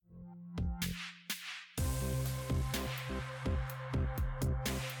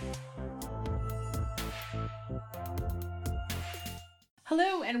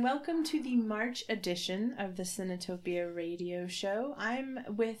Hello and welcome to the March edition of the Cinetopia radio show. I'm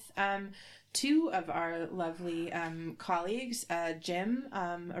with two of our lovely colleagues, Jim,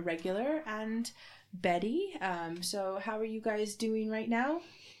 a regular, and Betty. So how are you guys doing right now?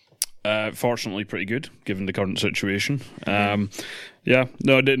 Fortunately, pretty good given the current situation. Pretty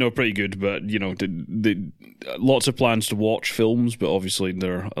good. But lots of plans to watch films, but obviously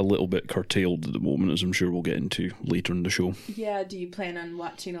they're a little bit curtailed at the moment, as I'm sure we'll get into later in the show. Yeah, do you plan on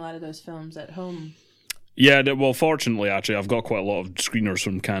watching a lot of those films at home? Yeah, well, fortunately, actually, I've got quite a lot of screeners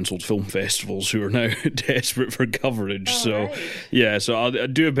from cancelled film festivals who are now desperate for coverage. So I'll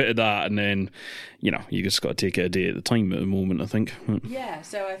do a bit of that, and then, you just got to take it a day at a time at the moment, I think. Yeah,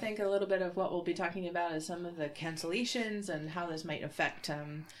 so I think a little bit of what we'll be talking about is some of the cancellations and how this might affect,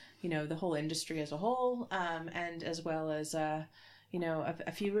 the whole industry as a whole, and as well as, a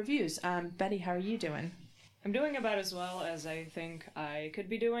few reviews. Betty, how are you doing? I'm doing about as well as I think I could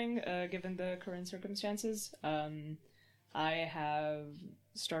be doing, given the current circumstances. I have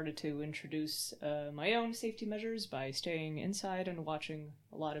started to introduce my own safety measures by staying inside and watching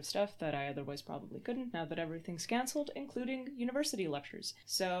a lot of stuff that I otherwise probably couldn't now that everything's cancelled, including university lectures.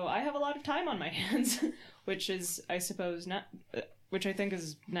 So I have a lot of time on my hands, which is, I suppose, which I think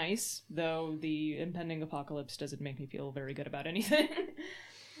is nice, though the impending apocalypse doesn't make me feel very good about anything.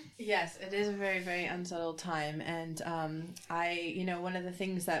 Yes, it is a very, very unsettled time, and one of the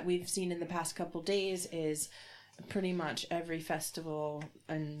things that we've seen in the past couple days is pretty much every festival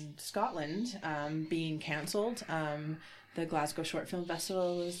in Scotland being cancelled. The Glasgow Short Film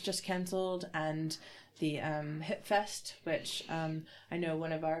Festival was just cancelled, and the Hip Fest, which I know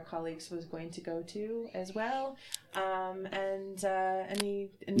one of our colleagues was going to go to as well. On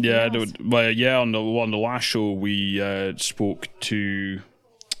the last show we spoke to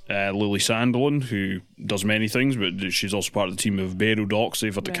Lily Sandilan, who does many things, but she's also part of the team of Barrow Docs.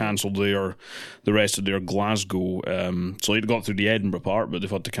 They've had to cancel the rest of their Glasgow. So they got through the Edinburgh part, but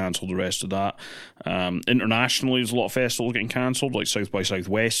they've had to cancel the rest of that. Internationally, there's a lot of festivals getting cancelled, like South by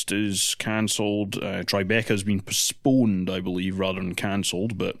Southwest is cancelled. Tribeca has been postponed, I believe, rather than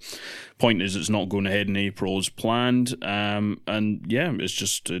cancelled. But point is, it's not going ahead in April as planned.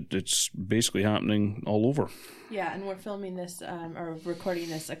 It's basically happening all over. Yeah, and we're filming this or recording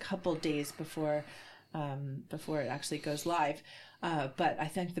this a couple days before it actually goes live. But I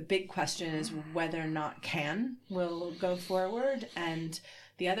think the big question is whether or not Cannes will go forward, and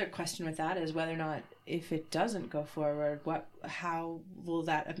the other question with that is whether or not, if it doesn't go forward, how will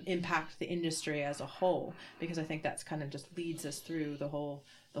that impact the industry as a whole? Because I think that's kind of just leads us through the whole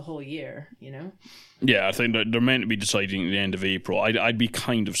year, Yeah, I think that they're meant to be deciding at the end of April. I'd be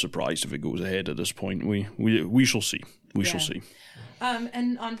kind of surprised if it goes ahead at this point. We shall see. We shall see.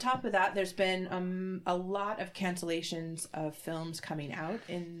 And on top of that, there's been a lot of cancellations of films coming out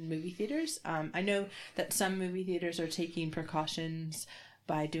in movie theaters. I know that some movie theaters are taking precautions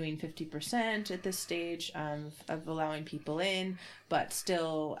by doing 50% at this stage of allowing people in, but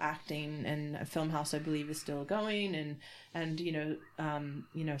still acting, and a film house, I believe, is still going, and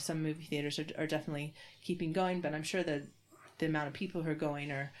some movie theaters are definitely keeping going, but I'm sure that the amount of people who are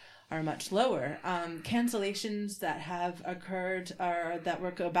going are much lower. Cancellations that have occurred are that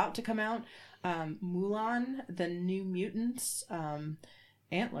were about to come out. Mulan, The New Mutants,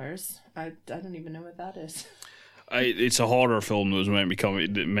 Antlers. I don't even know what that is. It's a horror film that was meant to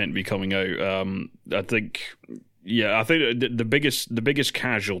be coming out. I think the biggest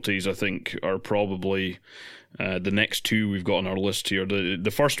casualties, I think, are probably the next two we've got on our list here.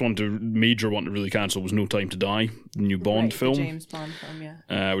 The first one, major one to really cancel, was No Time to Die, the new Bond film, the James Bond film,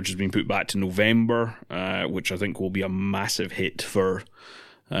 yeah, which has been put back to November, which I think will be a massive hit for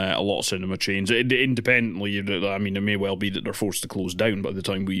a lot of cinema chains. Independently, I mean, it may well be that they're forced to close down by the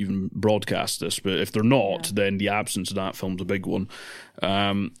time we even broadcast this, but if they're not, then the absence of that film's a big one.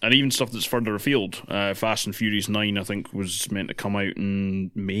 And even stuff that's further afield. Fast and Furious 9, I think, was meant to come out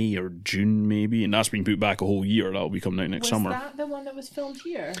in May or June, maybe, and that's been put back a whole year. That'll be coming out next summer. Was that the one that was filmed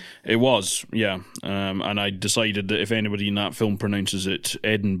here? It was, yeah. And I decided that if anybody in that film pronounces it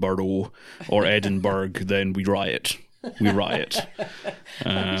Edinburgh or Edinburgh, then we riot. We riot.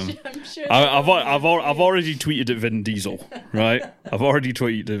 I'm sure I've already tweeted at Vin Diesel, right? I've already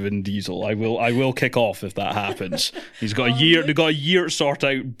tweeted at Vin Diesel. I will kick off if that happens. He's got a year. They've got a year to sort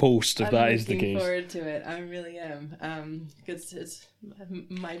out post if that is the case. I'm looking forward to it. I really am. Because it's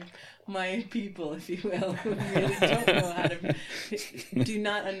my people, if you will, who really don't know how to, do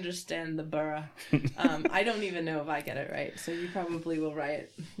not understand the borough. I don't even know if I get it right, so you probably will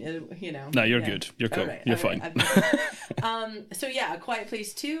riot. No, you're good. You're cool. You're fine. So yeah, A Quiet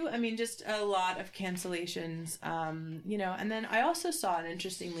Place 2. I mean, just a lot of cancellations. And then I also saw, and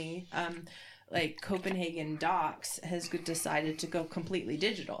interestingly, like Copenhagen Docs has decided to go completely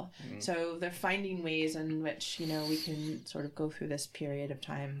digital. So they're finding ways in which, we can sort of go through this period of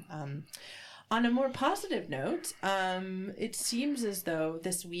time. On a more positive note, it seems as though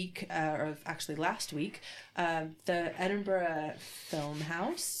this week, or actually last week, the Edinburgh Film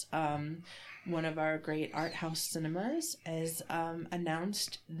House, one of our great art house cinemas, has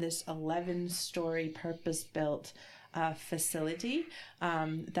announced this 11-story purpose-built facility.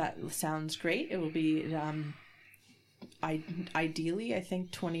 That sounds great. It will be ideally, I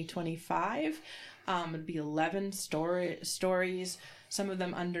think, 2025. It'll be 11 stories, some of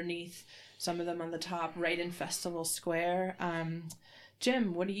them underneath, some of them on the top, right in Festival Square.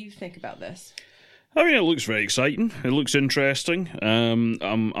 Jim, what do you think about this? I mean, it looks very exciting. It looks interesting.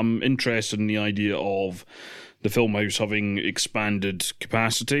 I'm interested in the idea of the film house having expanded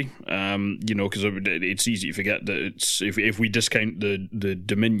capacity. Because it's easy to forget that it's if we discount the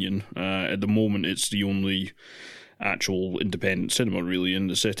Dominion, at the moment it's the only actual independent cinema really in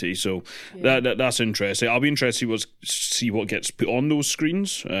the city. So that's interesting. I'll be interested to see what gets put on those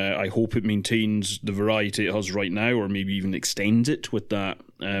screens. I hope it maintains the variety it has right now, or maybe even extends it with that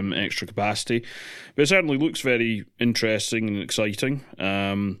extra capacity. But it certainly looks very interesting and exciting.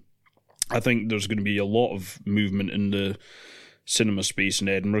 I think there's going to be a lot of movement in the cinema space in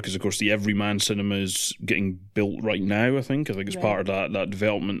Edinburgh, because of course the Everyman Cinema is getting built right now. I think it's part of that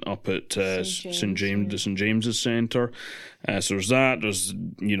development up at St James's Centre. So there's that. There's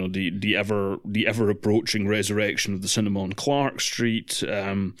the ever approaching resurrection of the cinema on Clark Street.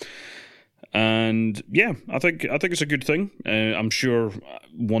 And yeah, I think it's a good thing. I'm sure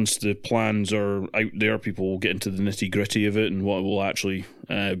once the plans are out there, people will get into the nitty gritty of it and what it will actually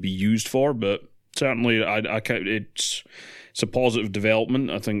be used for. But certainly, it's a positive development.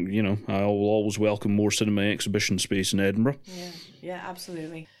 I think I will always welcome more cinema exhibition space in Edinburgh. Yeah,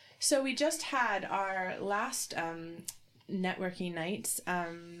 absolutely. So we just had our last networking nights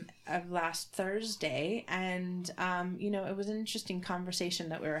of last Thursday, and it was an interesting conversation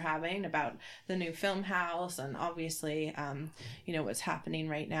that we were having about the new film house, and obviously what's happening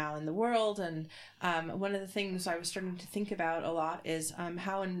right now in the world. And one of the things I was starting to think about a lot is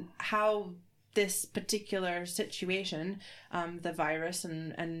how this particular situation, the virus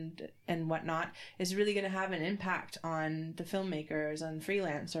and whatnot, is really going to have an impact on the filmmakers and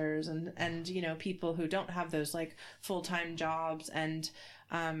freelancers and people who don't have those like full-time jobs. And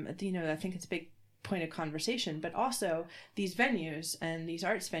I think it's a big point of conversation, but also these venues and these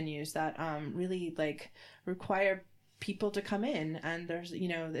arts venues that really like require people to come in, and there's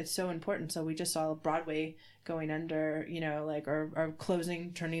it's so important. So we just saw Broadway going under, or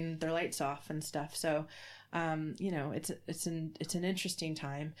closing, turning their lights off and stuff. So it's an interesting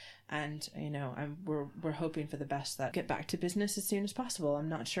time, and we're hoping for the best, that get back to business as soon as possible. I'm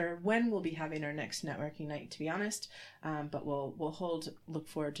not sure when we'll be having our next networking night, to be honest, but we'll look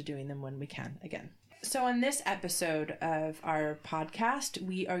forward to doing them when we can again. So on this episode of our podcast,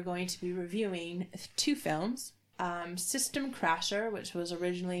 we are going to be reviewing 2 films. System Crasher, which was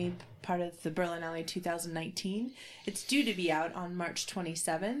originally part of the Berlinale 2019. It's due to be out on March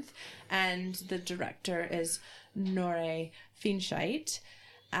 27th, and the director is Nore Finchite.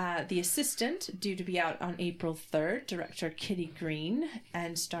 The Assistant, due to be out on April 3rd, director Kitty Green,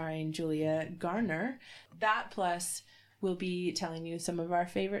 and starring Julia Garner. That plus we'll be telling you some of our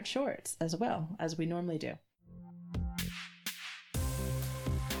favorite shorts as well, as we normally do.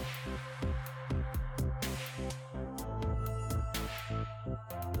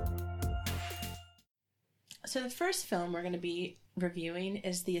 So the first film we're going to be reviewing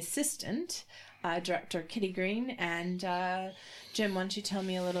is The Assistant, director Kitty Green. And Jim, why don't you tell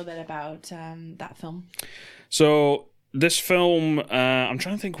me a little bit about that film? So this film, I'm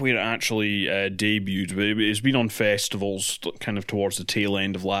trying to think where it actually debuted, but it's been on festivals kind of towards the tail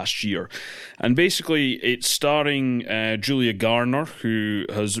end of last year. And basically, it's starring Julia Garner, who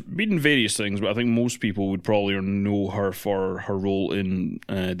has been in various things, but I think most people would probably know her for her role in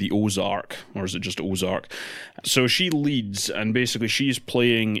The Ozark, or is it just Ozark? So she leads, and basically she's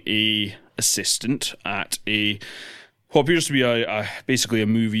playing a assistant at what appears to be basically a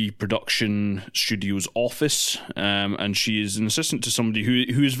movie production studio's office, and she is an assistant to somebody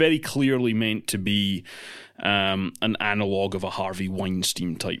who is very clearly meant to be an analogue of a Harvey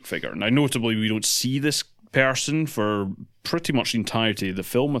Weinstein type figure. Now, notably, we don't see this person for pretty much the entirety of the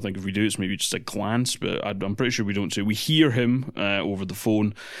film. I think if we do, it's maybe just a glance, but I'm pretty sure we don't see. We hear him over the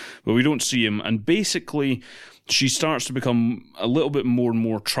phone, but we don't see him. And basically, she starts to become a little bit more and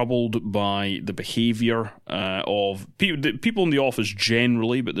more troubled by the behaviour of people in the office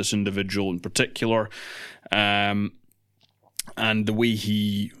generally, but this individual in particular, and the way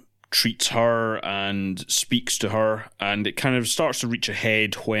he treats her and speaks to her. And it kind of starts to reach a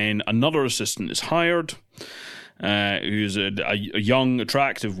head when another assistant is hired, who's a young,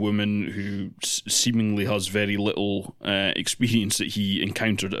 attractive woman who seemingly has very little experience that he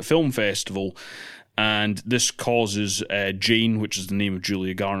encountered at a film festival. And this causes Jane, which is the name of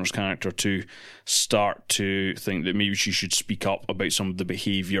Julia Garner's character, to start to think that maybe she should speak up about some of the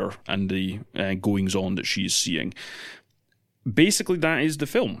behaviour and the goings-on that she's seeing. Basically, that is the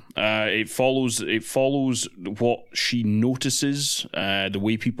film. It follows what she notices, the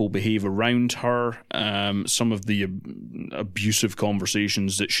way people behave around her, some of the abusive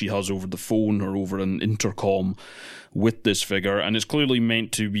conversations that she has over the phone or over an intercom with this figure, and it's clearly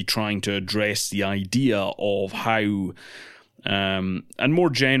meant to be trying to address the idea of how, and more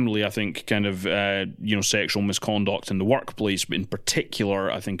generally, I think, kind of sexual misconduct in the workplace, but in particular,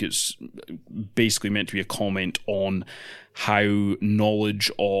 I think it's basically meant to be a comment on how knowledge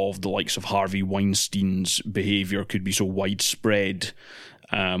of the likes of Harvey Weinstein's behaviour could be so widespread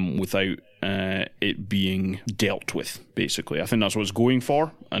without it being dealt with, basically. I think that's what it's going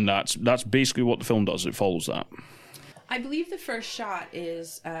for, and that's basically what the film does. It follows that. I believe the first shot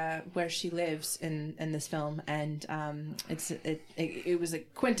is where she lives in this film, and it was a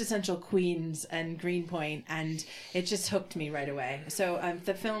quintessential Queens and Greenpoint, and it just hooked me right away. So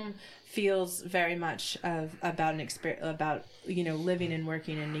the film feels very much about an experience about living and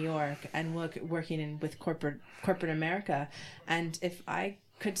working in New York and working with corporate America. And if I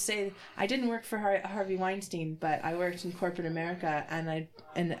could say, I didn't work for Harvey Weinstein, but I worked in corporate America and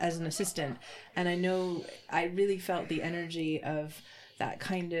as an assistant, and I know I really felt the energy of that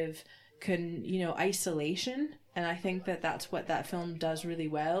kind of isolation. And I think that's what that film does really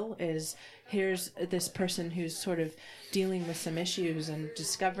well, is here's this person who's sort of dealing with some issues and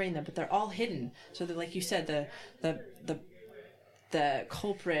discovering them, but they're all hidden. So that, like you said, the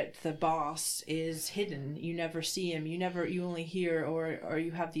culprit, the boss, is hidden. You never see him. You only hear or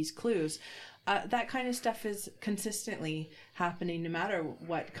you have these clues. That kind of stuff is consistently happening no matter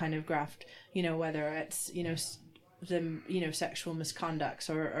what kind of graft, whether it's, the sexual misconducts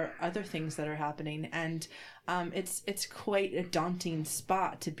or other things that are happening, and it's quite a daunting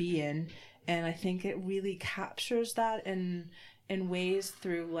spot to be in, and I think it really captures that in ways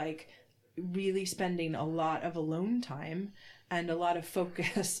through like really spending a lot of alone time and a lot of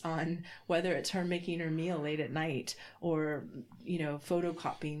focus on whether it's her making her meal late at night or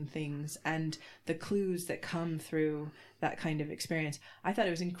photocopying things and the clues that come through that kind of experience. I thought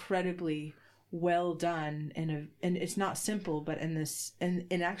it was incredibly well done and it's not simple, but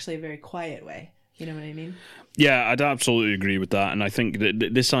in actually a very quiet way. You know what I mean? Yeah, I'd absolutely agree with that. And I think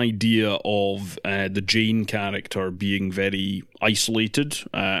that this idea of the Jane character being very isolated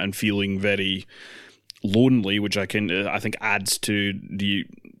and feeling very lonely, which I think adds to the,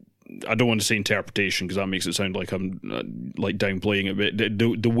 I don't want to say interpretation because that makes it sound like I'm like downplaying it,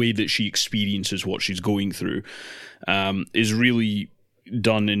 but the way that she experiences what she's going through is really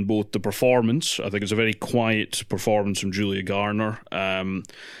done in both the performance. I think it's a very quiet performance from Julia Garner,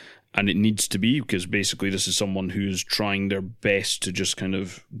 and it needs to be, because basically this is someone who's trying their best to just kind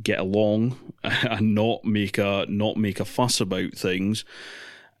of get along and not make a fuss about things,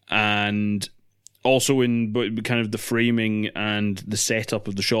 and also in kind of the framing and the setup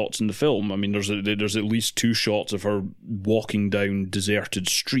of the shots in the film. I mean, there's at least two shots of her walking down deserted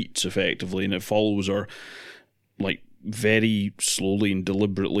streets, effectively, and it follows her like very slowly and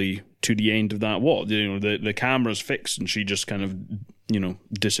deliberately to the end of that walk. The camera's fixed and she just kind of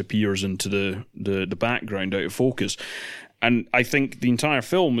disappears into the background, out of focus. And I think the entire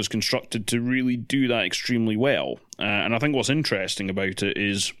film is constructed to really do that extremely well. And I think what's interesting about it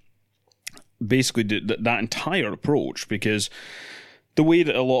is basically that entire approach, because the way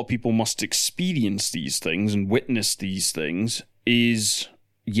that a lot of people must experience these things and witness these things is,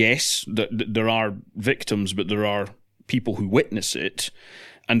 yes, there are victims, but there are people who witness it,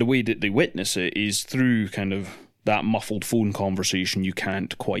 and the way that they witness it is through kind of that muffled phone conversation you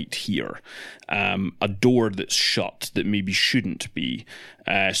can't quite hear, a door that's shut that maybe shouldn't be,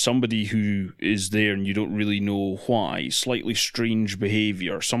 somebody who is there and you don't really know why, slightly strange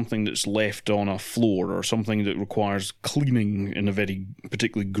behaviour, something that's left on a floor, or something that requires cleaning in a very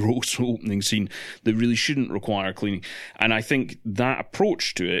particularly gross opening scene that really shouldn't require cleaning. And I think that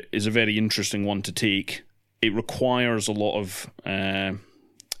approach to it is a very interesting one to take. It requires a lot of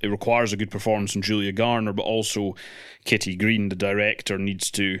it requires a good performance from Julia Garner, but also Kitty Green, the director, needs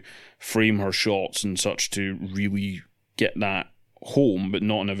to frame her shots and such to really get that home, but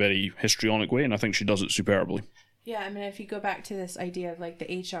not in a very histrionic way, and I think she does it superbly. Yeah, I mean, if you go back to this idea of like the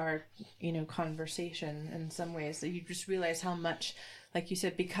HR, conversation in some ways, you just realize how much, like you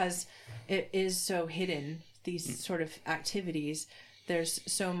said, because it is so hidden, these sort of activities, there's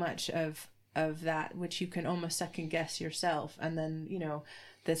so much of that which you can almost second guess yourself. And then,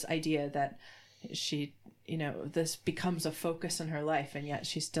 this idea that she, this becomes a focus in her life, and yet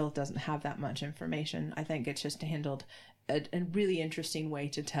she still doesn't have that much information. I think it's just handled a really interesting way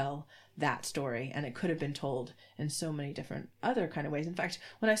to tell that story, and it could have been told in so many different other kind of ways. In fact,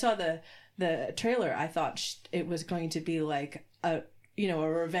 when I saw the trailer, I thought it was going to be like a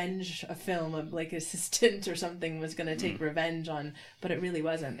revenge, a film of like assistant or something was going to take revenge on, but it really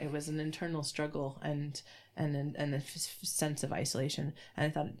wasn't. It was an internal struggle and a sense of isolation, and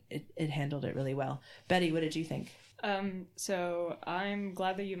I thought it handled it really well. Betty, what did you think? So I'm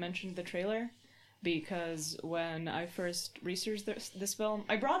glad that you mentioned the trailer, because when I first researched this film,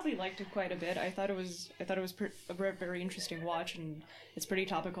 I broadly liked it quite a bit. I thought it was a very interesting watch, and it's pretty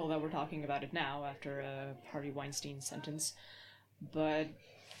topical that we're talking about it now after Harvey Weinstein's sentence. But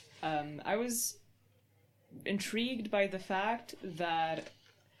I was intrigued by the fact that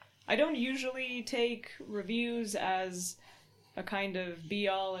I don't usually take reviews as a kind of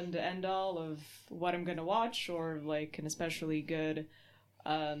be-all and end-all of what I'm going to watch, or like an especially good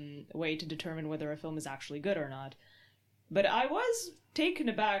way to determine whether a film is actually good or not. But I was taken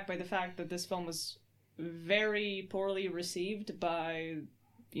aback by the fact that this film was very poorly received by,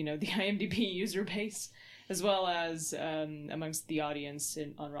 the IMDb user base, as well as amongst the audience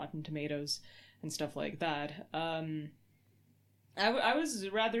on Rotten Tomatoes and stuff like that. I was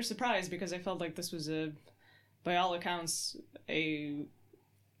rather surprised, because I felt like this was by all accounts, a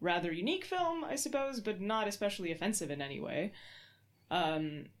rather unique film, I suppose, but not especially offensive in any way.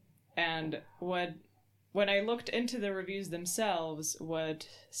 And when I looked into the reviews themselves, what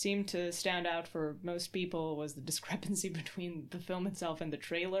seemed to stand out for most people was the discrepancy between the film itself and the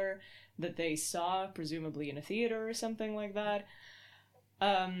trailer that they saw, presumably in a theater or something like that.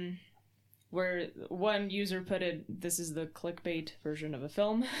 Where one user put it, this is the clickbait version of a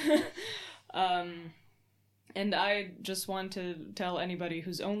film. And I just want to tell anybody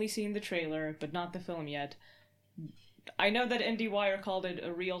who's only seen the trailer, but not the film yet, I know that IndieWire called it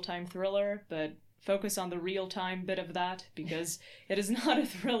a real-time thriller, but focus on the real-time bit of that, because it is not a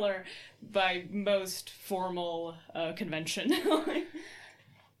thriller by most formal convention.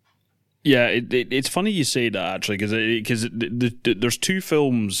 Yeah, it's funny you say that, actually, because there's two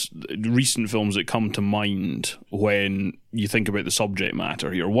films, recent films, that come to mind when you think about the subject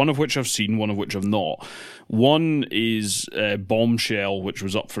matter here. One of which I've seen, one of which I've not. One is Bombshell, which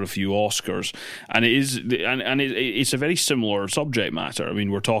was up for a few Oscars, and it's a very similar subject matter. I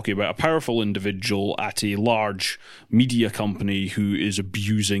mean, we're talking about a powerful individual at a large media company who is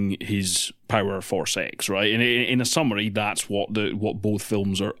abusing his power for sex, right? And in a summary, that's what both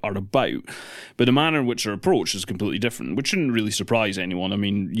films are about. But the manner in which they're approached is completely different, which shouldn't really surprise anyone. I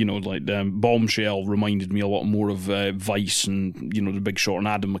mean, Bombshell reminded me a lot more of Vice and, The Big Short and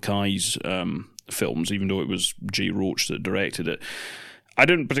Adam McKay's films, even though it was Jay Roach that directed it. I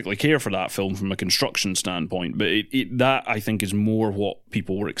didn't particularly care for that film from a construction standpoint, but that, I think, is more what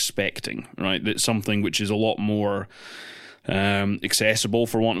people were expecting, right? That's something which is a lot more accessible,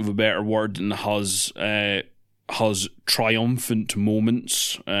 for want of a better word, and has triumphant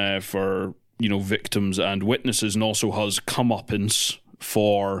moments for victims and witnesses, and also has comeuppance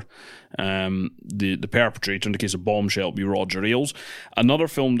for the perpetrator. In the case of Bombshell, it'll be Roger Ailes. Another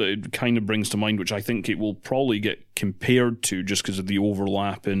film that it kind of brings to mind, which I think it will probably get compared to just because of the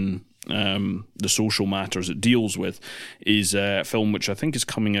overlap in the social matters it deals with, is a film which I think is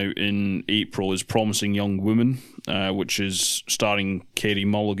coming out in April, is Promising Young Woman, which is starring Carey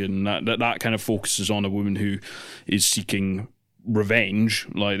Mulligan. That kind of focuses on a woman who is seeking revenge,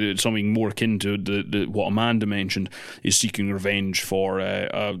 like something more akin to what Amanda mentioned, is seeking revenge for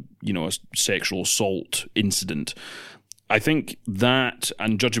a sexual assault incident. I think that,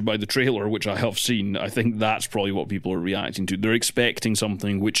 and judging by the trailer, which I have seen, I think that's probably what people are reacting to. They're expecting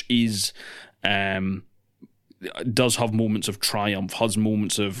something which is does have moments of triumph, has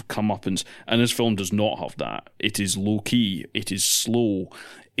moments of comeuppance, and this film does not have that. It is low-key, it is slow,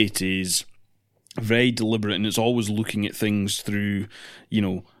 it is very deliberate, and it's always looking at things through,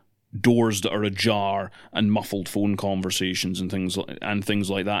 doors that are ajar and muffled phone conversations and things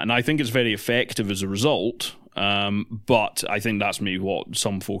like that. And I think it's very effective as a result. But I think that's maybe what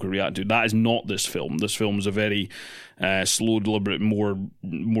some folk are reacting to. That is not this film. This film is a very slow, deliberate, more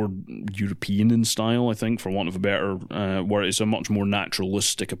European in style, I think, for want of a better word. It's a much more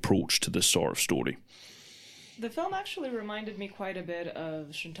naturalistic approach to this sort of story. The film actually reminded me quite a bit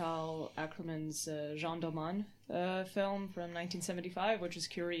of Chantal Akerman's Gendarme film from 1975, which is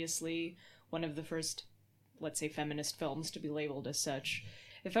curiously one of the first, let's say, feminist films to be labeled as such.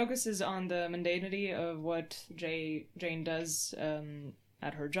 It focuses on the mundanity of what Jane does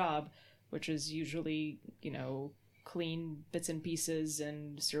at her job, which is usually, clean bits and pieces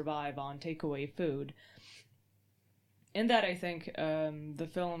and survive on takeaway food. In that, I think the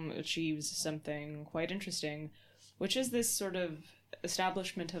film achieves something quite interesting, which is this sort of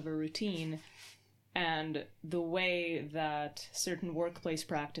establishment of a routine and the way that certain workplace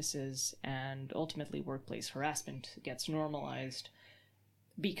practices and ultimately workplace harassment gets normalized,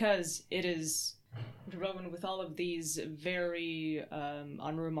 because it is driven with all of these very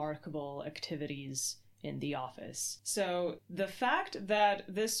unremarkable activities in the office. So the fact that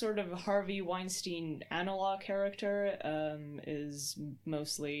this sort of Harvey Weinstein analog character is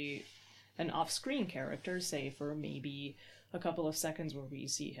mostly an off-screen character, say for maybe a couple of seconds where we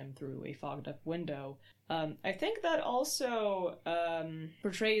see him through a fogged-up window, I think that also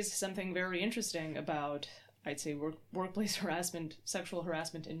portrays something very interesting about, I'd say, workplace harassment, sexual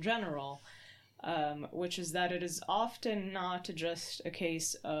harassment in general, which is that it is often not just a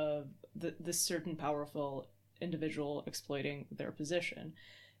case of this certain powerful individual exploiting their position.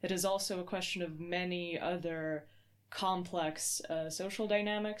 It is also a question of many other complex social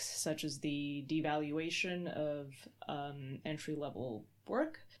dynamics, such as the devaluation of entry-level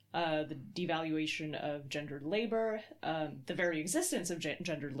work, the devaluation of gendered labor, the very existence of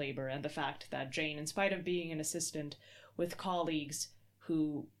gendered labor, and the fact that Jane, in spite of being an assistant with colleagues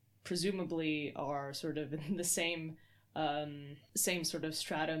who presumably are sort of in the same sort of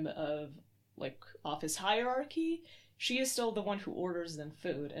stratum of like office hierarchy, she is still the one who orders them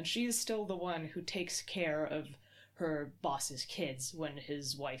food, and she is still the one who takes care of her boss's kids when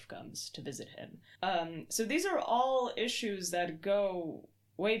his wife comes to visit him. So these are all issues that go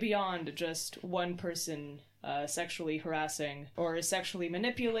way beyond just one person sexually harassing or sexually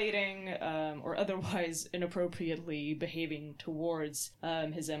manipulating or otherwise inappropriately behaving towards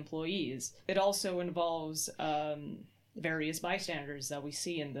his employees. It also involves various bystanders that we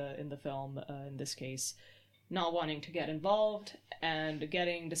see in the film, in this case, not wanting to get involved and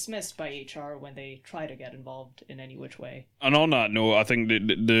getting dismissed by HR when they try to get involved in any which way. And on that note, I think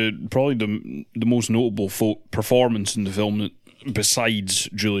the probably the most notable performance in the film, besides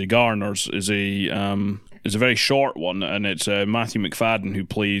Julia Garner's, is a very short one, and it's Matthew McFadden who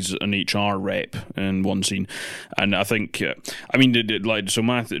plays an HR rep in one scene. And I think, he's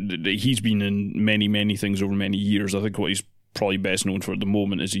been in many things over many years. I think what he's probably best known for at the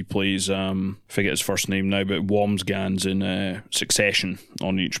moment is he plays, I forget his first name now, but Wamsgans in Succession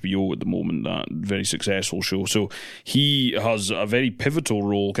on HBO at the moment, that very successful show. So he has a very pivotal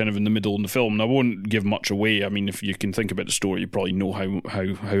role kind of in the middle in the film, and I won't give much away. I mean, if you can think about the story, you probably know how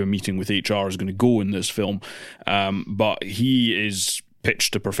a meeting with HR is going to go in this film, but he is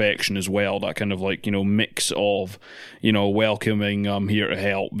pitched to perfection as well, that kind of mix of welcoming, I'm here to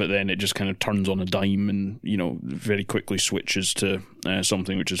help, but then it just kind of turns on a dime and very quickly switches to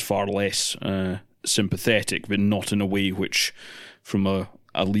something which is far less sympathetic, but not in a way which from a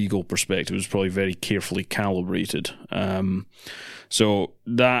legal perspective is probably very carefully calibrated. So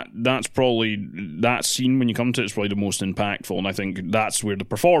that's probably, that scene when you come to it is probably the most impactful, and I think that's where the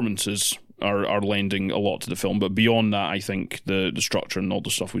performances are lending a lot to the film. But beyond that, I think the structure and all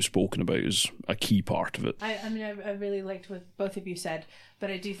the stuff we've spoken about is a key part of it. I mean, I really liked what both of you said, but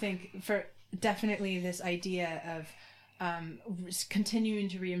I do think for definitely this idea of continuing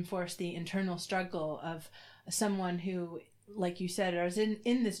to reinforce the internal struggle of someone who, like you said, is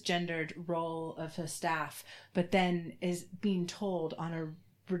in this gendered role of a staff, but then is being told on a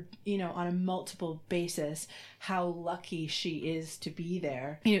multiple basis how lucky she is to be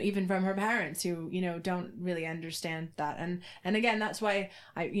there, even from her parents who don't really understand that, and again, that's why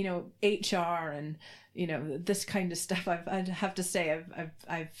HR and this kind of stuff, I have to say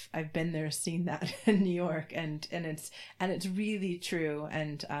I've been there, seen that in New York, and it's really true,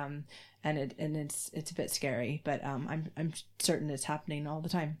 and it's a bit scary, but I'm certain it's happening all the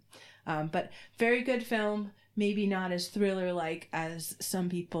time. But very good film. Maybe not as thriller-like as some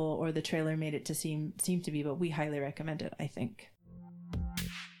people or the trailer made it to seem to be, but we highly recommend it, I think.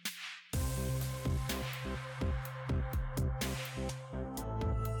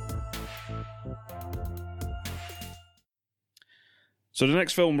 So the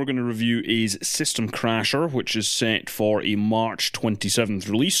next film we're going to review is System Crasher, which is set for a March 27th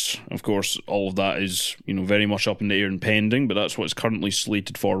release. Of course, all of that is, very much up in the air and pending, but that's what it's currently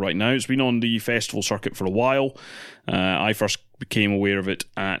slated for right now. It's been on the festival circuit for a while. I first became aware of it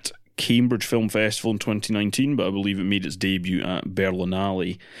at Cambridge Film Festival in 2019, but I believe it made its debut at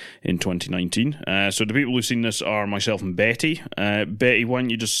Berlinale in 2019. So the people who've seen this are myself and Betty. Betty, why don't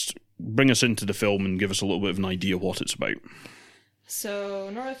you just bring us into the film and give us a little bit of an idea what it's about? So,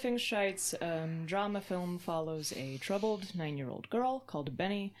 Nora Finkscheid's drama film follows a troubled 9-year-old girl called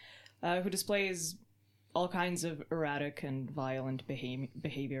Benny, who displays all kinds of erratic and violent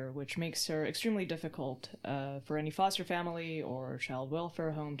behavior, which makes her extremely difficult for any foster family or child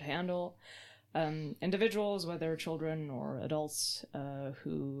welfare home to handle. Individuals, whether children or adults,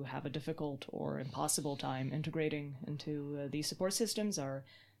 who have a difficult or impossible time integrating into these support systems are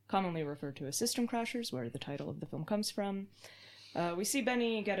commonly referred to as system crashers, where the title of the film comes from. We see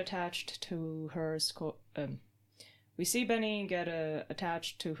Benny get attached to her school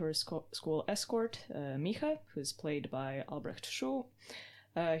escort, Micha, who's played by Albrecht Schuh.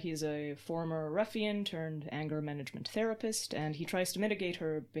 He's a former ruffian turned anger management therapist, and he tries to mitigate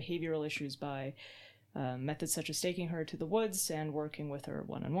her behavioral issues by methods such as taking her to the woods and working with her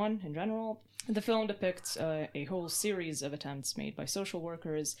one-on-one in general. The film depicts a whole series of attempts made by social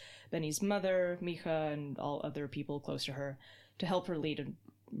workers, Benny's mother, Micha, and all other people close to her to help her lead a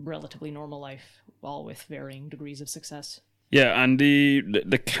relatively normal life, all with varying degrees of success. Yeah, and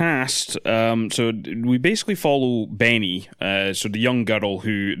the cast, so we basically follow Benny, so the young girl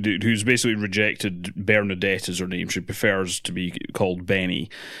who's basically rejected Bernadette as her name. She prefers to be called Benny.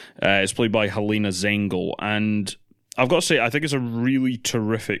 It's played by Helena Zengel, and I've got to say, I think it's a really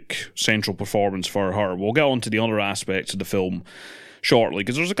terrific central performance for her. We'll get on to the other aspects of the film shortly,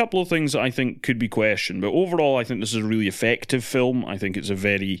 because there's a couple of things that I think could be questioned, but overall I think this is a really effective film. I think it's a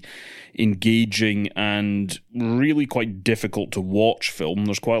very engaging and really quite difficult to watch film.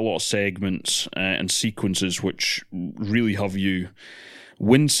 There's quite a lot of segments and sequences which really have you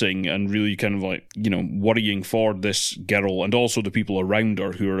wincing and really kind of like, worrying for this girl and also the people around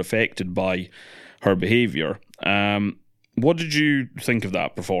her who are affected by her behaviour. What did you think of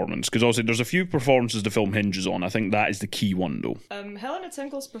that performance? Because obviously there's a few performances the film hinges on. I think that is the key one, though. Helena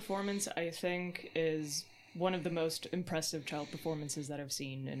Zengel's performance, I think, is one of the most impressive child performances that I've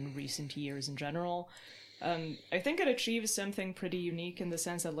seen in recent years in general. I think it achieves something pretty unique in the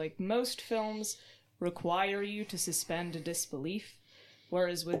sense that, most films require you to suspend disbelief,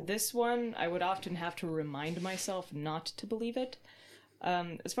 whereas with this one, I would often have to remind myself not to believe it.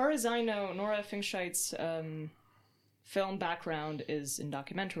 As far as I know, Nora Finkscheid's film background is in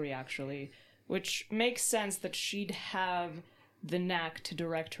documentary, actually, which makes sense that she'd have the knack to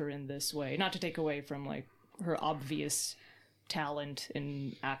direct her in this way. Not to take away from, her obvious talent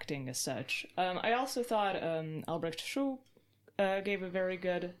in acting as such. I also thought Albrecht Schuh gave a very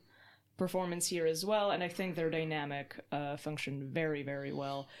good performance here as well, and I think their dynamic functioned very, very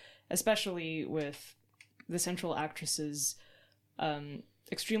well, especially with the central actress's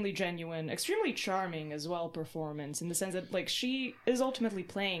extremely genuine, extremely charming as well performance, in the sense that she is ultimately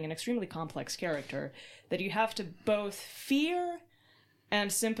playing an extremely complex character that you have to both fear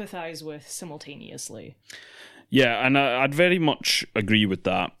and sympathize with simultaneously. Yeah, and I'd very much agree with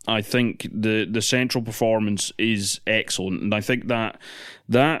that. I think the central performance is excellent, and I think that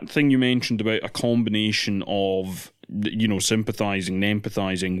thing you mentioned about a combination of sympathising and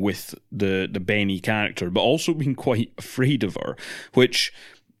empathising with the Benny character, but also being quite afraid of her, which,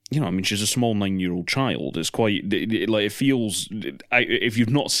 she's a small 9-year-old child. It's quite, it feels, if you've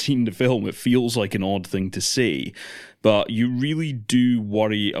not seen the film, it feels like an odd thing to say, but you really do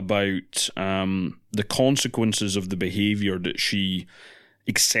worry about the consequences of the behaviour that she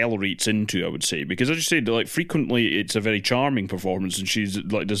accelerates into, I would say, because as you said, frequently it's a very charming performance and she's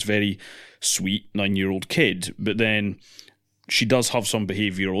this very sweet 9-year-old kid, but then she does have some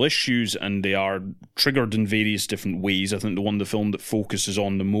behavioural issues and they are triggered in various different ways. I think the one the film that focuses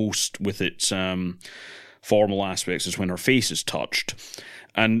on the most with its formal aspects is when her face is touched,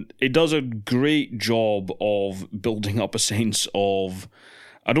 and it does a great job of building up a sense of,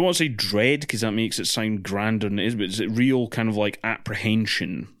 I don't want to say dread because that makes it sound grander than it is, but it's a real kind of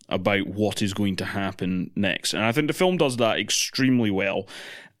apprehension about what is going to happen next. And I think the film does that extremely well.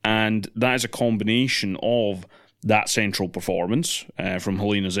 And that is a combination of that central performance from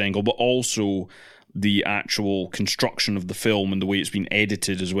Helena Zengel, but also the actual construction of the film and the way it's been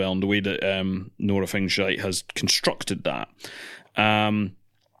edited as well, and the way that Nora Finkscheid has constructed that.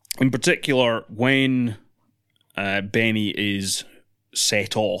 In particular, when Benny is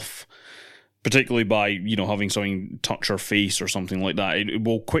set off, particularly by, having something touch her face or something like that, it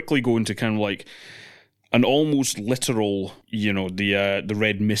will quickly go into kind of like an almost literal, the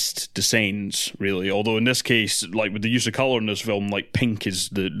red mist descends, really. Although in this case, like with the use of colour in this film, like pink is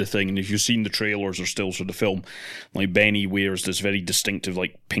the thing. And if you've seen the trailers or stills for the film, like Benny wears this very distinctive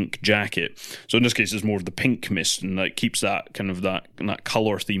like pink jacket. So in this case, it's more of the pink mist, and that keeps that kind of that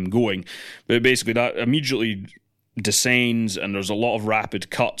colour theme going. But basically, that immediately descends, and there's a lot of rapid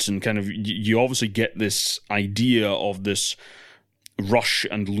cuts, and kind of you obviously get this idea of this rush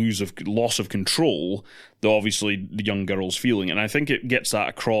and loss of control that obviously the young girl's feeling, and I think it gets that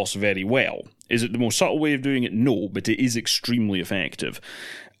across very well. Is it the most subtle way of doing it? No, but it is extremely effective,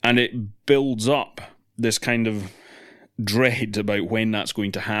 and it builds up this kind of dread about when that's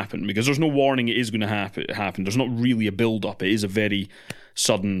going to happen, because there's no warning it is going to happen. There's not really a build-up. It is a very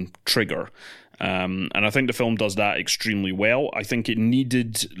sudden trigger. And I think the film does that extremely well. I think it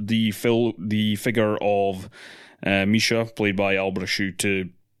needed the figure of Misha, played by Albrashu, to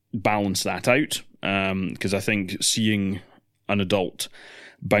balance that out, because I think seeing an adult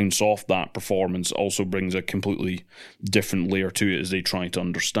bounce off that performance also brings a completely different layer to it as they try to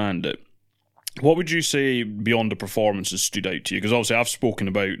understand it. What would you say beyond the performances stood out to you? Because obviously I've spoken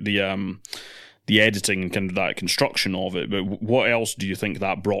about the editing and kind of that construction of it, but what else do you think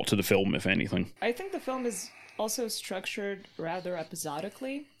that brought to the film, if anything? I think the film is also structured rather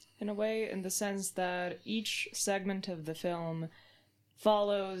episodically, in a way, in the sense that each segment of the film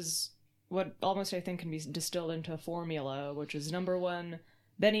follows what almost I think can be distilled into a formula, which is, number one,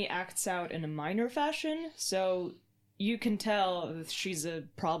 Benny acts out in a minor fashion, so you can tell that she's a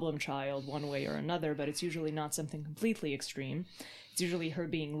problem child one way or another, but it's usually not something completely extreme. It's usually her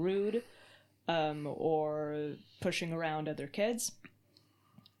being rude, or pushing around other kids.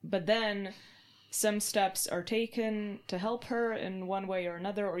 But then some steps are taken to help her in one way or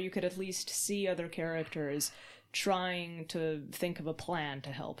another, or you could at least see other characters trying to think of a plan to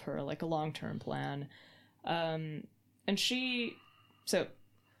help her, like a long-term plan. And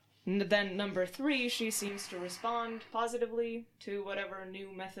then number three, she seems to respond positively to whatever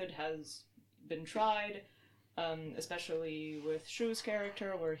new method has been tried, especially with Shu's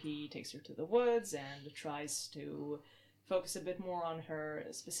character, where he takes her to the woods and tries to focus a bit more on her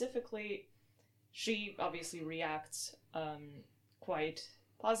specifically. She obviously reacts quite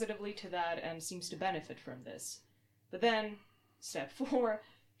positively to that and seems to benefit from this. But then, step 4,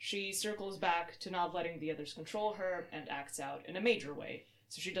 she circles back to not letting the others control her and acts out in a major way.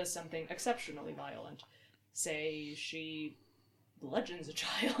 So she does something exceptionally violent. Say she bludgeons a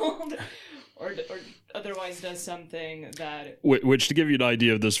child, or otherwise does something that... Which, to give you an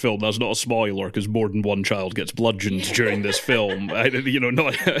idea of this film, that's not a spoiler, because more than one child gets bludgeoned during this film.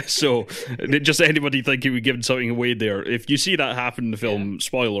 So just anybody thinking we're giving something away there, if you see that happen in the film,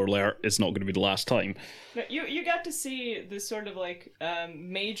 spoiler alert, it's not going to be the last time. No, you got to see this sort of like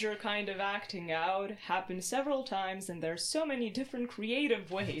major kind of acting out happen several times, and there's so many different creative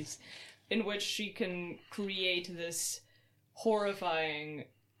ways in which she can create this horrifying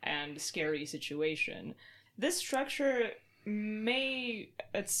and scary situation. This structure may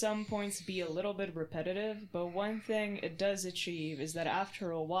at some points be a little bit repetitive, but one thing it does achieve is that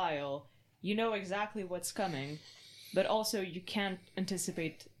after a while, you know exactly what's coming, but also you can't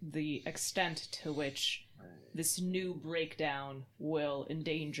anticipate the extent to which this new breakdown will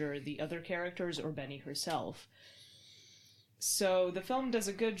endanger the other characters or Benny herself. So the film does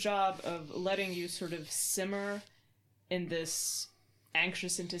a good job of letting you sort of simmer in this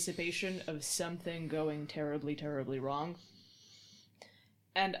anxious anticipation of something going terribly, terribly wrong.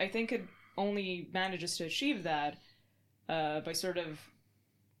 And I think it only manages to achieve that by sort of...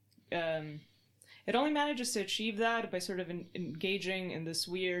 it only manages to achieve that by sort of engaging in this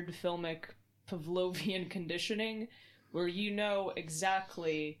weird filmic Pavlovian conditioning, where you know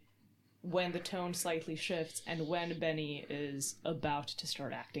exactly when the tone slightly shifts and when Benny is about to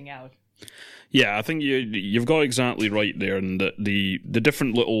start acting out. Yeah, I think you've got exactly right there, and the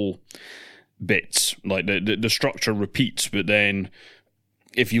different little bits, like the structure repeats, but then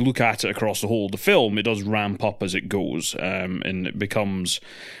if you look at it across the whole of the film, it does ramp up as it goes, and it becomes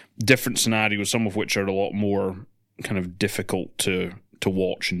different scenarios, some of which are a lot more kind of difficult to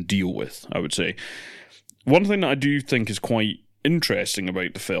watch and deal with, I would say. One thing that I do think is quite interesting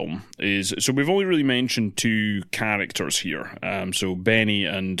about the film is, so we've only really mentioned 2 characters here, so Benny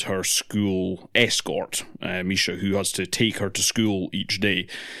and her school escort, Misha, who has to take her to school each day.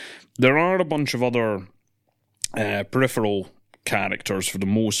 There are a bunch of other peripheral characters for the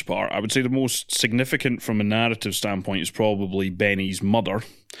most part. I would say the most significant from a narrative standpoint is probably Benny's mother.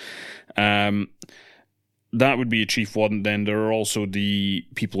 that would be a chief one. Then there are also the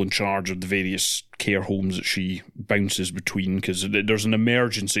people in charge of the various care homes that she bounces between, because there's an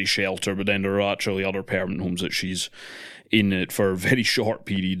emergency shelter, but then there are actually other permanent homes that she's in it for very short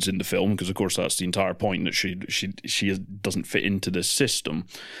periods in the film, because of course that's the entire point, that she doesn't fit into this system.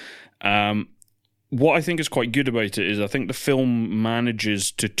 What I think is quite good about it is I think the film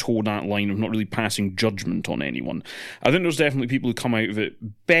manages to toe that line of not really passing judgment on anyone. I think there's definitely people who come out of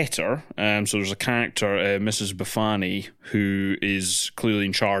it better. So there's a character, Mrs. Bafani, who is clearly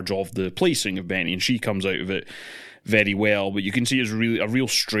in charge of the placing of Benny, and she comes out of it very well. But you can see there's really a real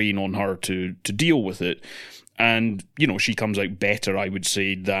strain on her to deal with it. And, you know, she comes out better, I would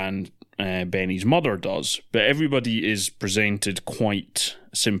say, than Benny's mother does. But everybody is presented quite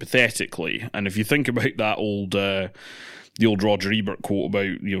sympathetically. And if you think about that the old Roger Ebert quote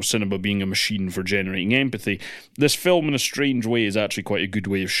about, you know, cinema being a machine for generating empathy, this film in a strange way is actually quite a good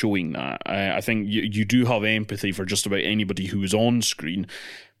way of showing that. I think you do have empathy for just about anybody who is on screen.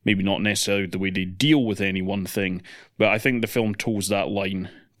 Maybe not necessarily the way they deal with any one thing, but I think the film toes that line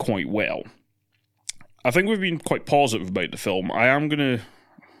quite well. I think we've been quite positive about the film. I'm not going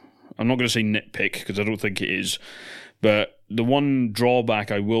to say nitpick, because I don't think it is, but the one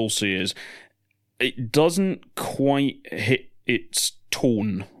drawback I will say is it doesn't quite hit its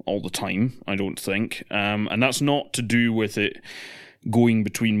tone all the time, I don't think, and that's not to do with it going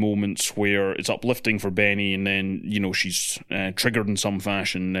between moments where it's uplifting for Benny and then, you know, she's triggered in some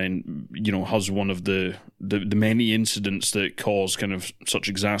fashion and, you know, has one of the many incidents that cause kind of such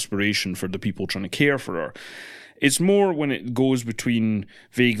exasperation for the people trying to care for her. It's more when it goes between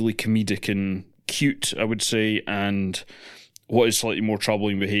vaguely comedic and cute, I would say, and what is slightly more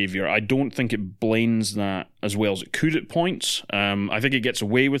troubling behaviour. I don't think it blends that as well as it could at points. I think it gets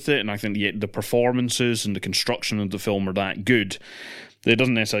away with it, and I think the performances and the construction of the film are that good that it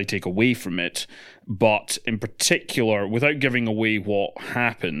doesn't necessarily take away from it. But in particular, without giving away what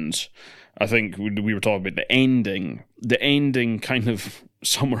happens, I think we were talking about the ending. The ending kind of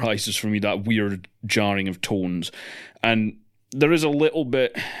summarises for me that weird jarring of tones. And there is a little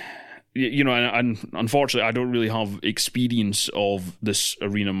bit, you know, and unfortunately I don't really have experience of this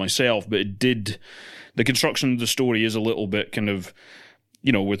arena myself, but the construction of the story is a little bit kind of,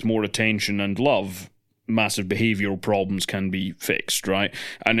 you know, with more attention and love, massive behavioural problems can be fixed, right?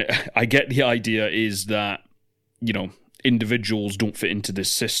 And I get the idea is that, you know, individuals don't fit into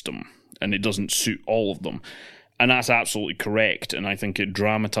this system and it doesn't suit all of them. And that's absolutely correct, and I think it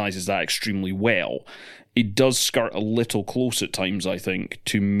dramatises that extremely well. It does skirt a little close at times, I think,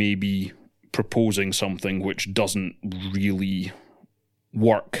 to maybe proposing something which doesn't really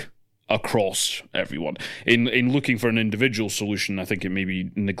work across everyone. In looking for an individual solution, I think it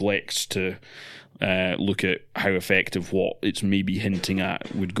maybe neglects to look at how effective what it's maybe hinting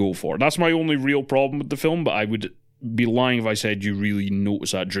at would go for. That's my only real problem with the film, but I would be lying if I said you really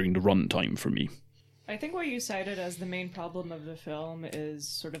notice that during the runtime for me. I think what you cited as the main problem of the film is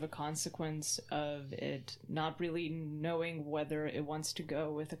sort of a consequence of it not really knowing whether it wants to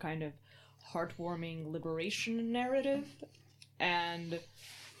go with a kind of heartwarming liberation narrative,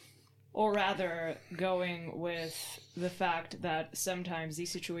 or rather going with the fact that sometimes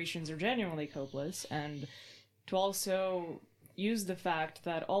these situations are genuinely hopeless, and to also use the fact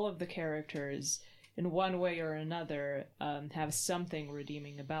that all of the characters, in one way or another, have something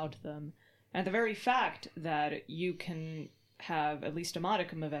redeeming about them. And the very fact that you can have at least a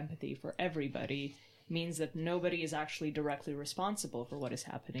modicum of empathy for everybody means that nobody is actually directly responsible for what is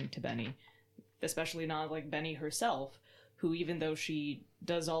happening to Benny. Especially not like Benny herself, who, even though she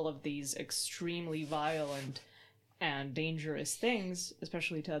does all of these extremely violent and dangerous things,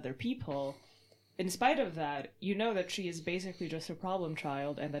 especially to other people, in spite of that, you know that she is basically just a problem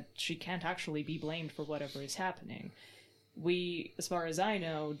child and that she can't actually be blamed for whatever is happening. We, as far as I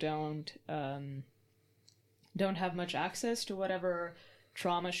know, don't have much access to whatever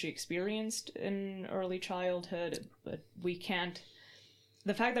trauma she experienced in early childhood, but we can't.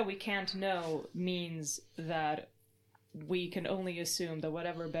 The fact that we can't know means that we can only assume that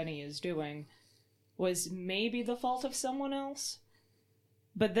whatever Benny is doing was maybe the fault of someone else,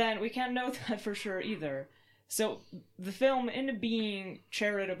 but then we can't know that for sure either. So the film, in being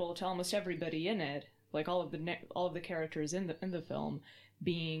charitable to almost everybody in it, like all of the characters in the film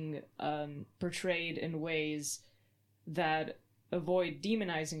being portrayed in ways that avoid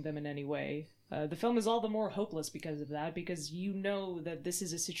demonizing them in any way. The film is all the more hopeless because of that, because you know that this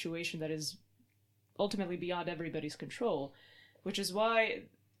is a situation that is ultimately beyond everybody's control, which is why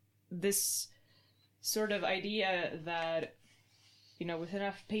this sort of idea that, you know, with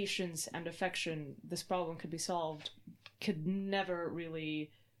enough patience and affection, this problem could be solved, could never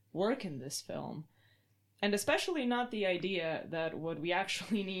really work in this film. And especially not the idea that what we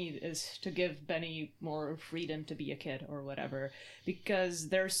actually need is to give Benny more freedom to be a kid or whatever. Because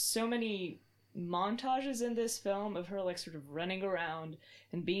there's so many montages in this film of her, like, sort of running around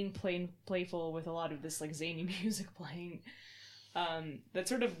and being playful with a lot of this, like, zany music playing, that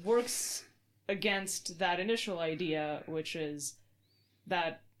sort of works against that initial idea, which is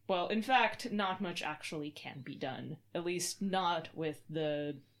that, well, in fact, not much actually can be done. At least not with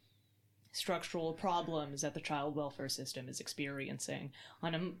the structural problems that the child welfare system is experiencing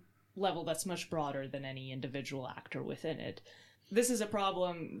on a level that's much broader than any individual actor within it. This is a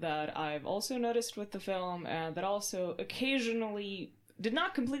problem that I've also noticed with the film, and that also occasionally did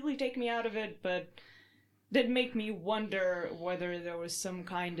not completely take me out of it, but did make me wonder whether there was some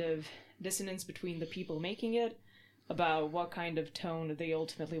kind of dissonance between the people making it about what kind of tone they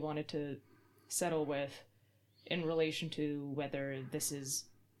ultimately wanted to settle with in relation to whether this is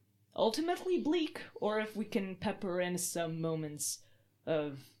ultimately bleak, or if we can pepper in some moments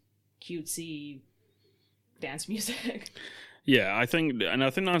of cutesy dance music. Yeah, I think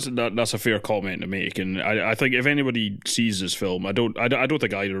that's a fair comment to make, and I think if anybody sees this film, I don't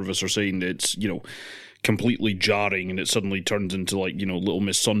think either of us are saying that it's, you know, completely jarring and it suddenly turns into, like, you know, Little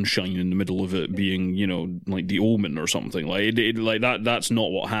Miss Sunshine in the middle of it being, you know, like The Omen or something like like that. That's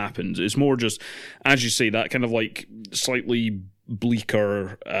not what happens. It's more just, as you say, that kind of like slightly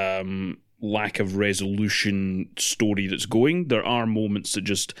bleaker, lack of resolution story that's going. There are moments that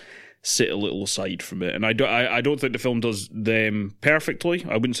just sit a little aside from it, and I don't think the film does them perfectly.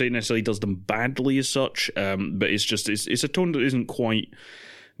 I wouldn't say it necessarily does them badly as such, but it's just it's a tone that isn't quite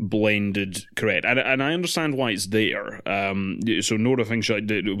blended correct, and I understand why it's there. So Nora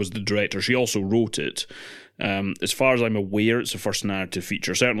Finchite was the director. She also wrote it. As far as I'm aware, it's the first narrative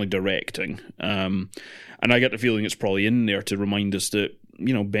feature, certainly directing. And I get the feeling it's probably in there to remind us that,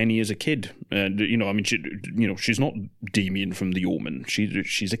 you know, Benny is a kid. You know, I mean, she's not Damien from The Omen.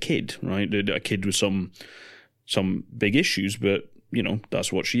 She's a kid, right? A kid with some big issues, but, you know,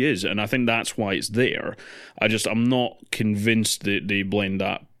 that's what she is. And I think that's why it's there. I'm not convinced that they blend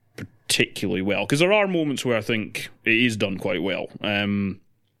that particularly well, because there are moments where I think it is done quite well.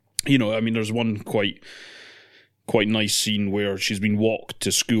 You know, I mean, there's one quite nice scene where she's been walked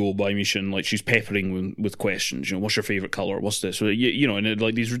to school by Misha, and, like, she's peppering with questions. You know, what's your favourite colour? What's this? You know, and it,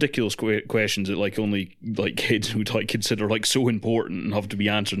 like, these ridiculous questions that, like, only, like, kids would, like, consider, like, so important and have to be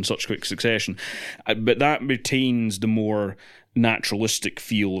answered in such quick succession. But that retains the more naturalistic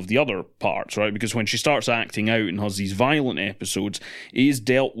feel of the other parts, right? Because when she starts acting out and has these violent episodes, it is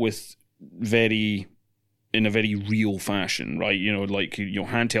dealt with in a very real fashion, right? You know, like, you know,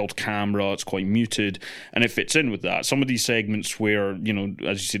 handheld camera, it's quite muted, and it fits in with that. Some of these segments where, you know,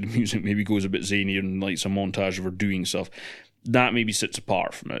 as you said, the music maybe goes a bit zany and, like, some montage of her doing stuff, that maybe sits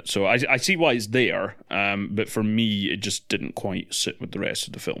apart from it. So I see why it's there, but for me, it just didn't quite sit with the rest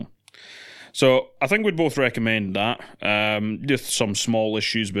of the film. So I think we'd both recommend that. Just some small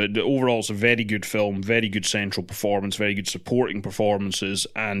issues, but overall it's a very good film, very good central performance, very good supporting performances,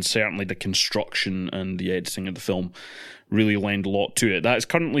 and certainly the construction and the editing of the film really lend a lot to it. That is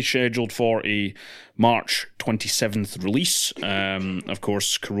currently scheduled for a March 27th release. Of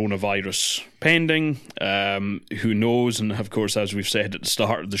course, coronavirus pending. Who knows? And of course, as we've said at the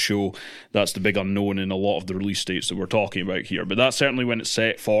start of the show, that's the big unknown in a lot of the release dates that we're talking about here. But that's certainly when it's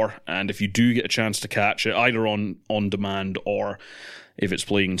set for. And if you do get a chance to catch it, either on demand or if it's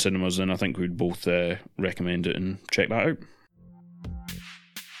playing in cinemas, then I think we'd both recommend it and check that out.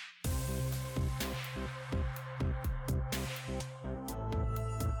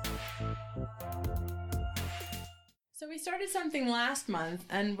 We started something last month,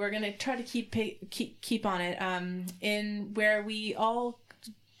 and we're going to try to keep on it, in where we all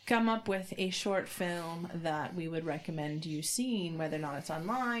come up with a short film that we would recommend you seeing, whether or not it's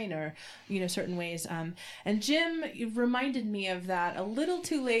online or, you know, certain ways. And Jim reminded me of that a little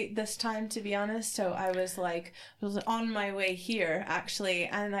too late this time, to be honest. So I was on my way here, actually,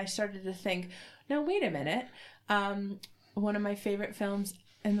 and I started to think, no, wait a minute. One of my favorite films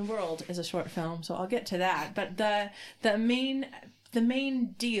in the world is a short film, so I'll get to that. But the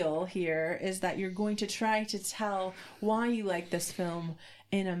main deal here is that you're going to try to tell why you like this film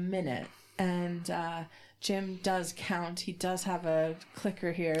in a minute. And Jim does count. He does have a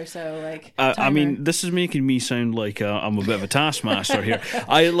clicker here, so like. I mean, this is making me sound like I'm a bit of a taskmaster here.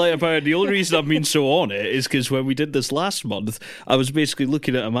 The only reason I've been so on it is because when we did this last month, I was basically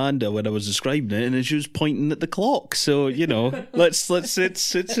looking at Amanda when I was describing it, and she was pointing at the clock. So, you know, let's.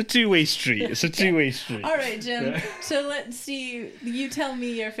 It's a two-way street. It's a two-way street. All right, Jim. Yeah. So let's see. You tell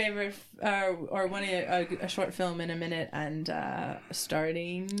me your favorite or one a short film in a minute, and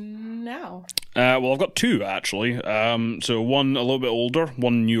starting now. Well, I've got two, actually. So one a little bit older,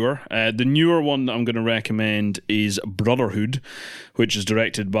 one newer. The newer one that I'm going to recommend is Brotherhood, which is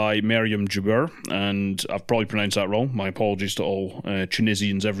directed by Maryam Jabeur, and I've probably pronounced that wrong. My apologies to all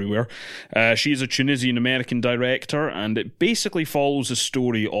Tunisians everywhere. She is a Tunisian-American director, and it basically follows the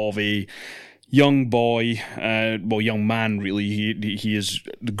story of a young boy, young man really. He is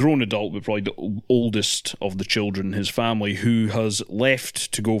the grown adult, but probably the oldest of the children in his family, who has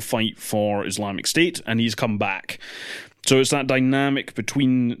left to go fight for Islamic State, and he's come back. So it's that dynamic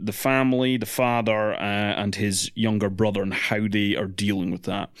between the family, the father, and his younger brother, and how they are dealing with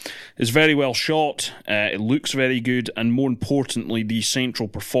that. It's very well shot, it looks very good, and more importantly, the central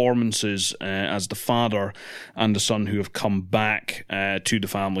performances as the father and the son who have come back to the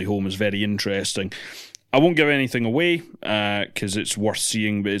family home is very interesting. I won't give anything away because it's worth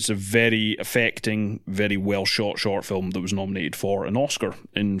seeing, but it's a very affecting, very well shot short film that was nominated for an Oscar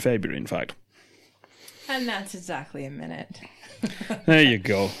in February, in fact. And that's exactly a minute. There you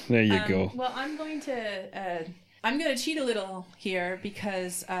go. There you go. Well, I'm going to cheat a little here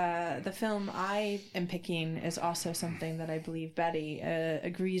because the film I am picking is also something that I believe Betty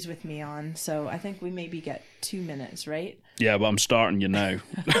agrees with me on. So I think we maybe get 2 minutes, right? Yeah, but I'm starting you now.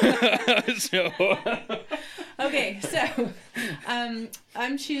 Okay, so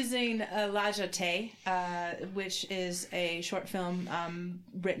I'm choosing La Jetée, which is a short film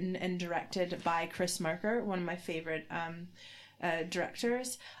written and directed by Chris Marker, one of my favorite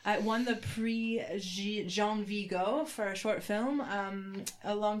directors. It won the Prix Jean Vigo for a short film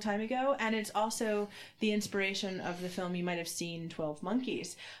a long time ago, and it's also the inspiration of the film you might have seen, 12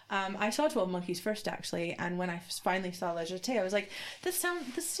 Monkeys. I saw 12 Monkeys first, actually, and when I finally saw La Jetée, I was like, this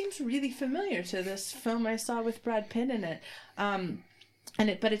seems really familiar to this film I saw with Brad Pitt in it.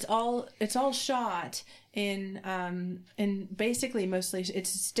 But it's all shot in basically mostly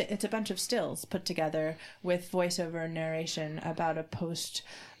it's a bunch of stills put together with voiceover and narration about a post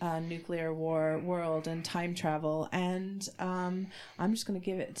nuclear war world and time travel, and I'm just going to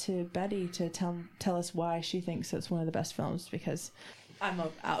give it to Betty to tell us why she thinks it's one of the best films, because I'm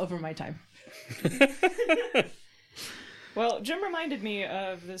over my time. Well, Jim reminded me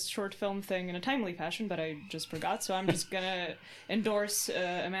of this short film thing in a timely fashion, but I just forgot, so I'm just gonna endorse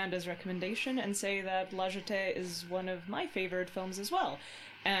Amanda's recommendation and say that La Jetée is one of my favorite films as well.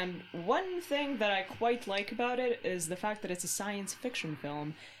 And one thing that I quite like about it is the fact that it's a science fiction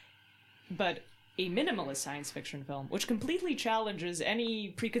film, but a minimalist science fiction film, which completely challenges any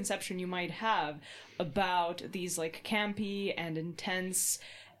preconception you might have about these, like, campy and intense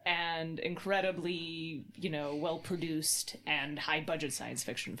and incredibly, well-produced and high-budget science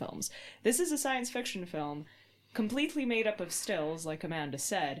fiction films. This is a science fiction film completely made up of stills, like Amanda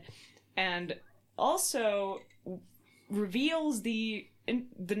said, and also reveals the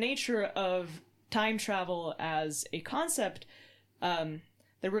nature of time travel as a concept, that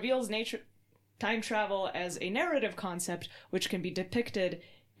reveals time travel as a narrative concept which can be depicted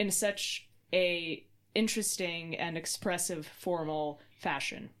in such a interesting and expressive formal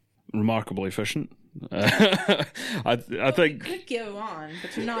fashion. Remarkably efficient. I think you could go on,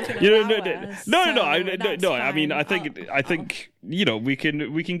 but you're not going to. No. I mean, I think we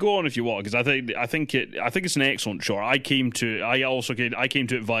can go on if you want, because I think it's an excellent short. I came to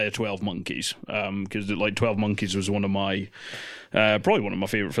it via 12 Monkeys, because 12 Monkeys was one of my probably one of my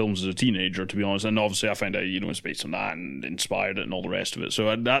favorite films as a teenager, to be honest. And obviously, I found out it's based on that and inspired it and all the rest of it.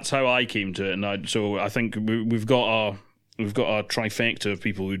 So that's how I came to it, and I think we've got a trifecta of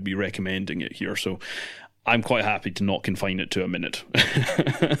people who'd be recommending it here, so I'm quite happy to not confine it to a minute.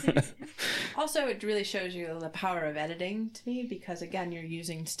 Also, it really shows you the power of editing to me, because again, you're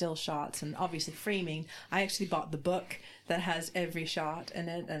using still shots and obviously framing. I actually bought the book that has every shot in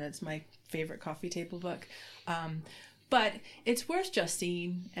it, and it's my favorite coffee table book. But it's worth just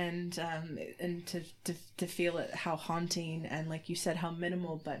seeing and to feel it, how haunting and, like you said, how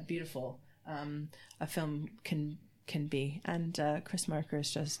minimal but beautiful a film can be. And Chris Marker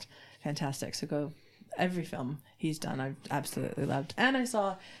is just fantastic. So go, every film he's done I've absolutely loved. And I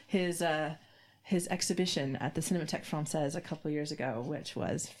saw his exhibition at the Cinémathèque Française a couple of years ago, which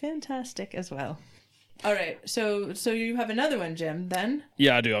was fantastic as well. All right, so you have another one, Jim, then?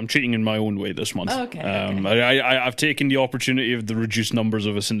 Yeah, I do. I'm cheating in my own way this month. Okay. I've taken the opportunity of the reduced numbers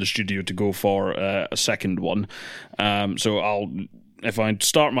of us in the studio to go for a second one. If I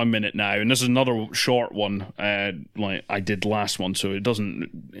start my minute now, and this is another short one, like I did last one, so it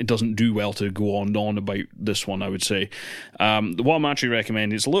doesn't do well to go on about this one, I would say. What I'm actually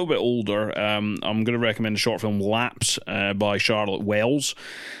recommending, it's a little bit older. I'm going to recommend the short film Lapse by Charlotte Wells.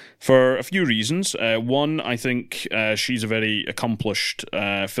 For a few reasons. One, I think she's a very accomplished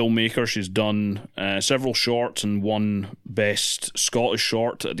filmmaker. She's done several shorts and won Best Scottish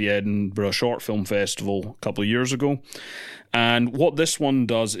Short at the Edinburgh Short Film Festival a couple of years ago. And what this one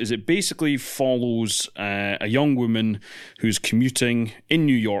does is it basically follows a young woman who's commuting in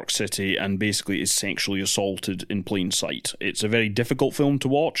New York City and basically is sexually assaulted in plain sight. It's a very difficult film to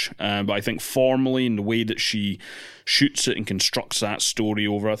watch, but I think formally, in the way that she shoots it and constructs that story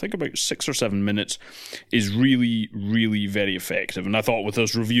over, I think, about 6 or 7 minutes, is really, really very effective. And I thought with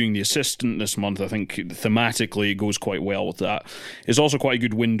us reviewing The Assistant this month, I think thematically it goes quite well with that. It's also quite a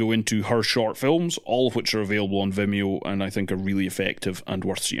good window into her short films, all of which are available on Vimeo, and I think are really effective and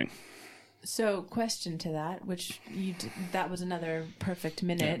worth seeing. So, question to that, which that was another perfect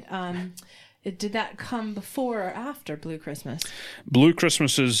minute. Yeah. Did that come before or after Blue Christmas? Blue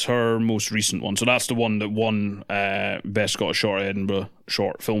Christmas is her most recent one. So that's the one that won Best Scottish Short Edinburgh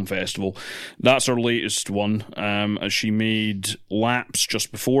Short Film Festival. That's her latest one. She made Lapse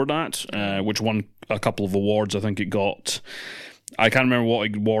just before that, which won a couple of awards. I think it got... I can't remember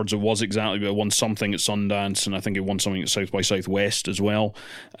what awards it was exactly, but it won something at Sundance, and I think it won something at South by Southwest as well.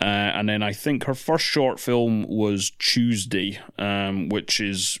 And then I think her first short film was Tuesday, which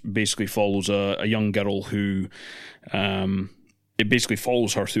is basically follows a young girl who... it basically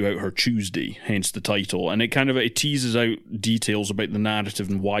follows her throughout her Tuesday, hence the title, and it teases out details about the narrative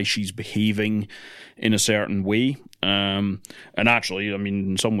and why she's behaving in a certain way. And actually, I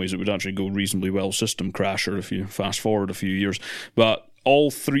mean, in some ways it would actually go reasonably well System Crasher if you fast forward a few years. But all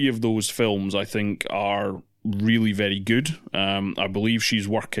three of those films, I think, are really very good. I believe she's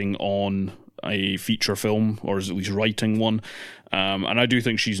working on a feature film, or is at least writing one. And I do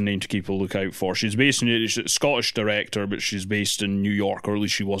think she's a name to keep a lookout for. She's she's a Scottish director, but she's based in New York, or at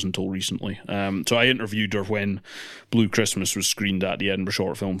least she was until recently. So I interviewed her when Blue Christmas was screened at the Edinburgh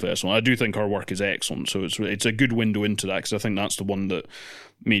Short Film Festival. I do think her work is excellent, so it's a good window into that, because I think that's the one that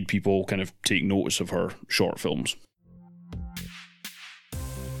made people kind of take notice of her short films.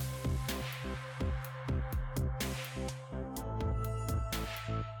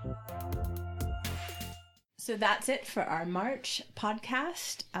 So that's it for our March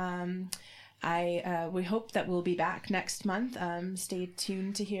podcast. We hope that we'll be back next month. Stay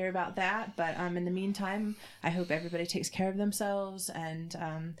tuned to hear about that. But in the meantime, I hope everybody takes care of themselves, and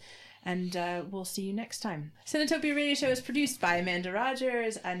we'll see you next time. Cinetopia Radio Show is produced by Amanda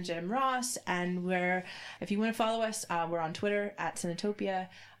Rogers and Jim Ross, and if you want to follow us, we're on Twitter at Cinetopia,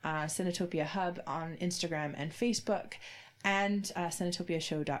 Cinetopia Hub on Instagram and Facebook, and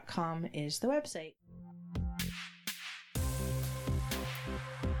cinetopiashow.com is the website.